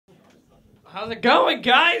How's it going,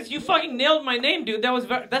 guys? You fucking nailed my name, dude.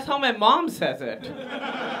 That's how my mom says it.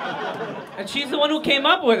 And she's the one who came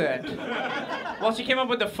up with it. Well, she came up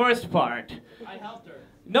with the first part. I helped her.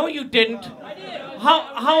 No, you didn't. I did.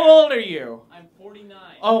 How old are you? I'm 49.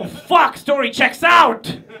 Oh, fuck. Story checks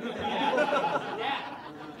out. Yeah.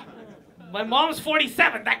 My mom's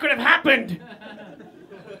 47. That could have happened.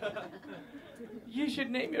 You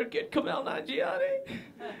should name your kid Kumail Nanjiani.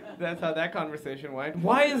 That's how that conversation went.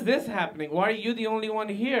 Why is this happening? Why are you the only one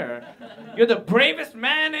here? You're the bravest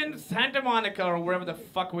man in Santa Monica or wherever the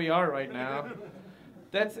fuck we are right now.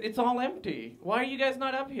 It's all empty. Why are you guys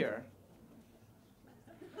not up here?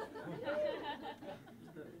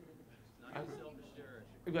 Not too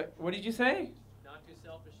self-assured. What did you say? Not too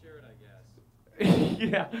self-assured, I guess.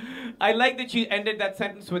 Yeah. I like that you ended that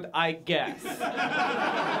sentence with I guess.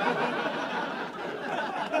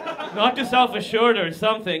 Not too self-assured or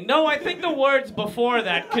something. No, I think the words before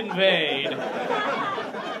that conveyed.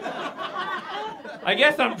 I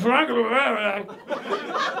guess I'm drunk.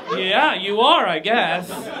 Yeah, you are, I guess.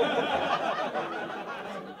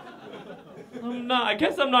 I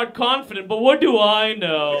guess I'm not confident, but what do I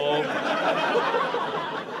know?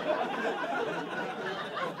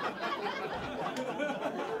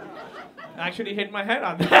 Actually hit my head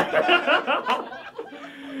on that.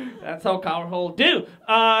 That's how Carhole do.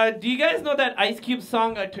 Do you guys know that Ice Cube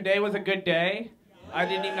song, Today Was a Good Day? I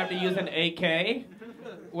didn't even have to use an AK.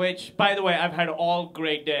 Which, by the way, I've had all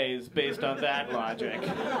great days based on that logic.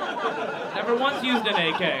 Never once used an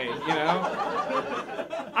AK, you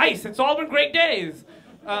know? Ice, it's all been great days.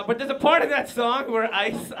 But there's a part of that song where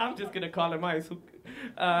Ice, I'm just gonna call him Ice,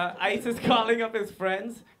 Ice is calling up his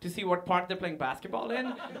friends to see what part they're playing basketball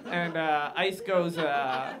in. And Ice goes,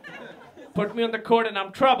 put me on the court and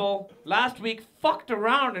I'm trouble. Last week, fucked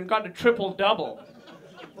around and got a triple-double.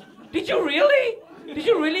 Did you really? Did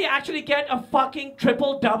you really actually get a fucking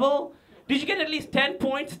triple-double? Did you get at least 10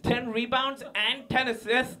 points, 10 rebounds, and 10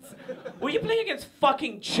 assists? Were you playing against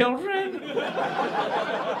fucking children?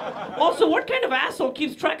 Also, what kind of asshole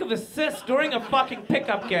keeps track of assists during a fucking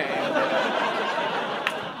pickup game?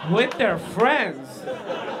 With their friends.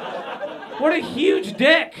 What a huge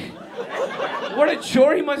dick. What a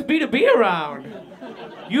chore he must be to be around.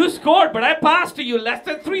 You scored, but I passed to you. Less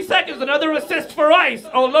than 3 seconds. Another assist for Ice.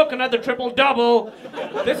 Oh, look, another triple-double.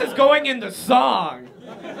 This is going in the song.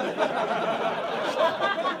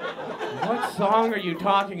 What song are you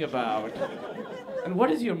talking about? And what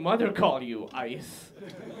does your mother call you, Ice?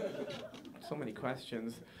 So many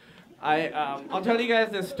questions. I'll tell you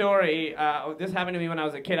guys this story. This happened to me when I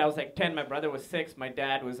was a kid. I was like 10. My brother was 6. My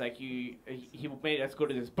dad was like, he made us go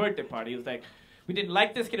to this birthday party. He was like, we didn't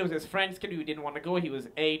like this kid. It was his friend's kid. We didn't want to go. He was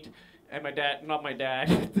 8. And my dad, not my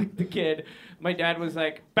dad, the kid, my dad was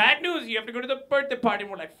like, bad news, you have to go to the birthday party.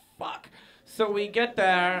 And we're like, fuck. So we get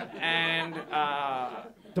there, and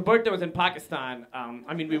the birthday was in Pakistan.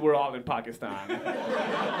 I mean, we were all in Pakistan.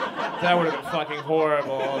 That would have been fucking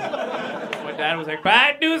horrible. My dad was like,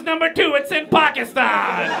 bad news number 2, it's in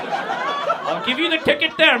Pakistan. I'll give you the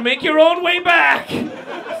ticket there. Make your own way back.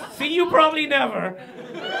 See you probably never.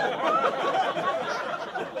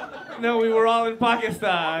 No, we were all in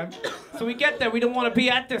Pakistan. So we get there, we don't want to be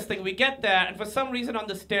at this thing. We get there, and for some reason on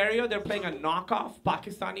the stereo, they're playing a knockoff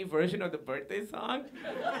Pakistani version of the birthday song.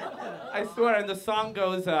 I swear, and the song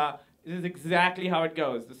goes, this is exactly how it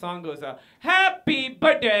goes. The song goes, happy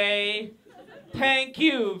birthday, thank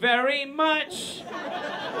you very much.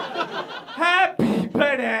 Happy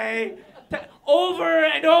birthday. Over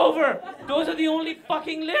and over. Those are the only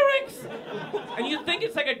fucking lyrics. And you think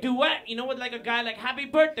it's like a duet, you know, with like a guy like, happy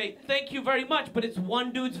birthday, thank you very much, but it's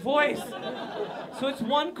one dude's voice. So it's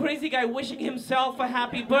one crazy guy wishing himself a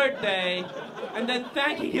happy birthday and then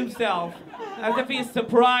thanking himself as if he's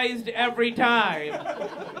surprised every time.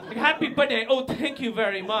 Like, happy birthday, oh, thank you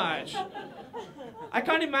very much. I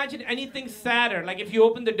can't imagine anything sadder. Like if you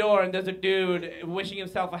open the door and there's a dude wishing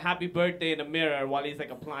himself a happy birthday in a mirror while he's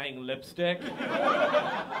like applying lipstick.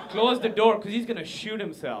 Close the door because he's gonna shoot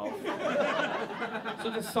himself. So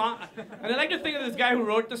the song, and I like to think of this guy who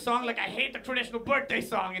wrote the song like, I hate the traditional birthday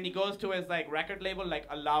song, and he goes to his like record label like,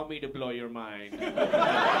 allow me to blow your mind.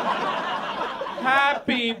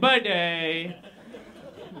 Happy birthday.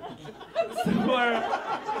 So we're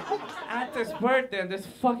at this birthday and this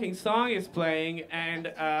fucking song is playing, and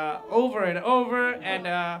over and over, and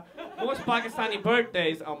most Pakistani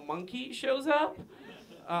birthdays, a monkey shows up.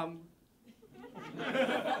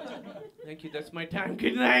 Thank you, that's my time,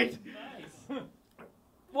 good night. Nice.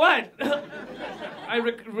 What? I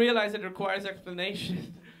realize it requires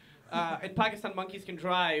explanation. In Pakistan, monkeys can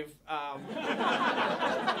drive.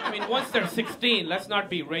 I mean, once they're 16, let's not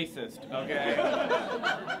be racist, okay?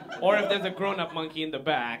 Or if there's a grown-up monkey in the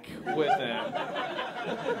back with them.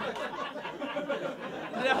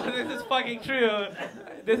 No, this is fucking true.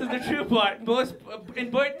 This is the true part. In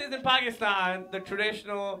birthdays in Pakistan, the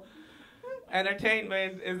traditional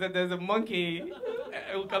entertainment is that there's a monkey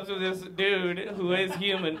who comes with this dude who is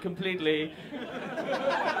human completely.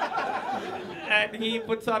 And he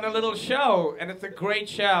puts on a little show, and it's a great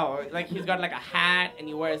show. Like, he's got like a hat, and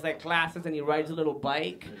he wears like glasses, and he rides a little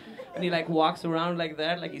bike, and he like walks around like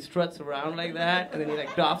that, like he struts around like that, and then he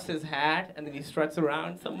like doffs his hat, and then he struts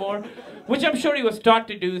around some more, which I'm sure he was taught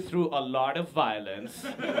to do through a lot of violence.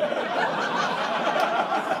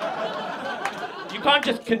 You can't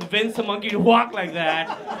just convince a monkey to walk like that.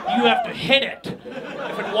 You have to hit it.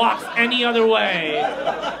 If it walks any other way,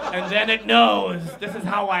 and then it knows this is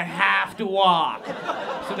how I have to walk,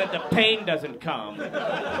 so that the pain doesn't come. It's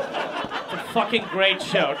a fucking great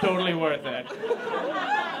show, totally worth it.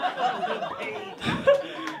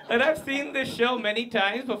 And I've seen this show many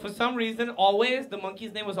times, but for some reason, always, the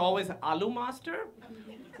monkey's name was always Alu Master,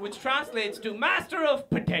 which translates to Master of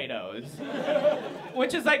Potatoes.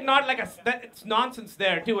 Which is like not like it's nonsense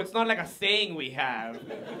there too. It's not like a saying we have.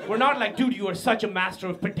 We're not like, dude, you are such a master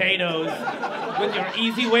of potatoes with your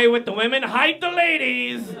easy way with the women. Hide the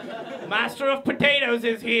ladies. Master of Potatoes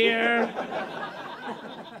is here.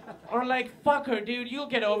 Or like, fuck her, dude, you'll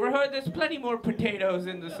get over her. There's plenty more potatoes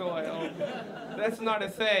in the soil. That's not a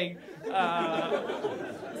saying.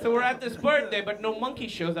 So we're at this birthday, but no monkey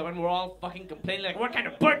shows up, and we're all fucking complaining, like, what kind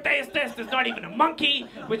of birthday is this? There's not even a monkey.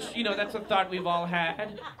 Which, you know, that's a thought we've all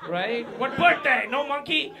had, right? What birthday? No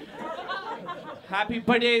monkey? Happy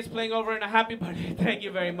birthday is playing over and a happy birthday. Thank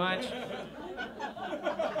you very much.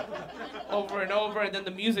 Over and over, and then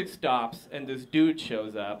the music stops, and this dude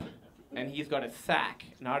shows up. And he's got a sack,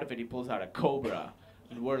 and out of it he pulls out a cobra.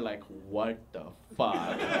 And we're like, what the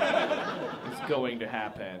fuck is going to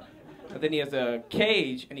happen? And then he has a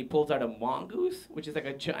cage, and he pulls out a mongoose, which is like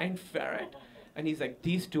a giant ferret. And he's like,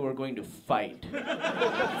 these two are going to fight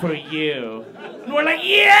for you. And we're like,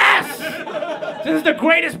 yes! This is the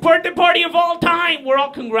greatest birthday party of all time! We're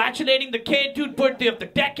all congratulating the kid, dude, birthday of the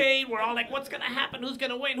decade. We're all like, what's gonna happen? Who's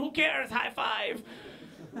gonna win? Who cares? High five.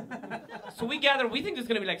 So we gather, we think it's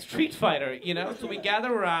gonna be like Street Fighter, you know? So we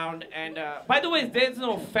gather around, and by the way, there's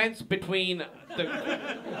no fence between the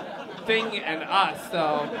thing and us,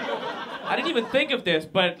 so I didn't even think of this,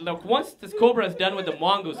 but look, once this cobra is done with the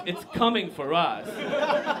mongoose, it's coming for us.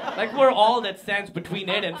 Like, we're all that stands between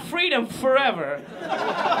it and freedom forever.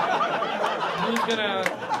 Who's gonna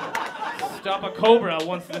stop a cobra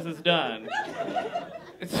once this is done?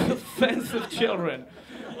 It's a fence of children.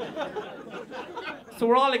 So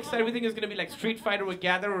we're all excited. We think it's going to be like Street Fighter. We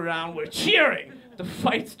gather around. We're cheering. The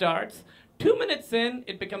fight starts. 2 minutes in,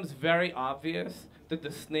 it becomes very obvious that the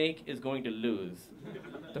snake is going to lose.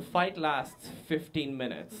 The fight lasts 15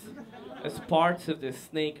 minutes. As parts of this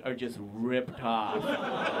snake are just ripped off.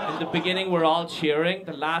 In the beginning, we're all cheering.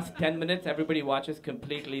 The last 10 minutes, everybody watches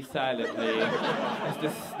completely silently as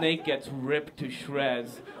the snake gets ripped to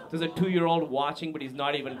shreds. There's a 2-year-old watching, but he's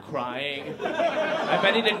not even crying. I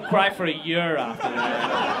bet he didn't cry for a year after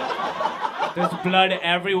that. There's blood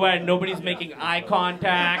everywhere, and nobody's making eye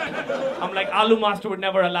contact. I'm like, Alu Master would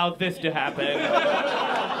never allow this to happen.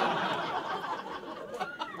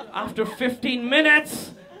 After 15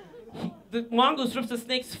 minutes, the mongoose rips the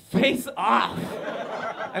snake's face off.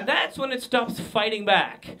 And that's when it stops fighting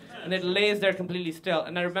back. And it lays there completely still.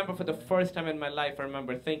 And I remember for the first time in my life, I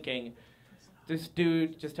remember thinking, this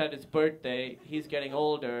dude just had his birthday, he's getting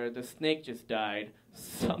older, the snake just died.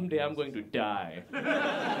 Someday I'm going to die.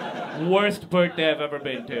 Worst birthday I've ever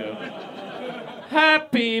been to.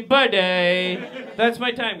 Happy birthday! That's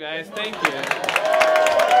my time, guys. Thank you.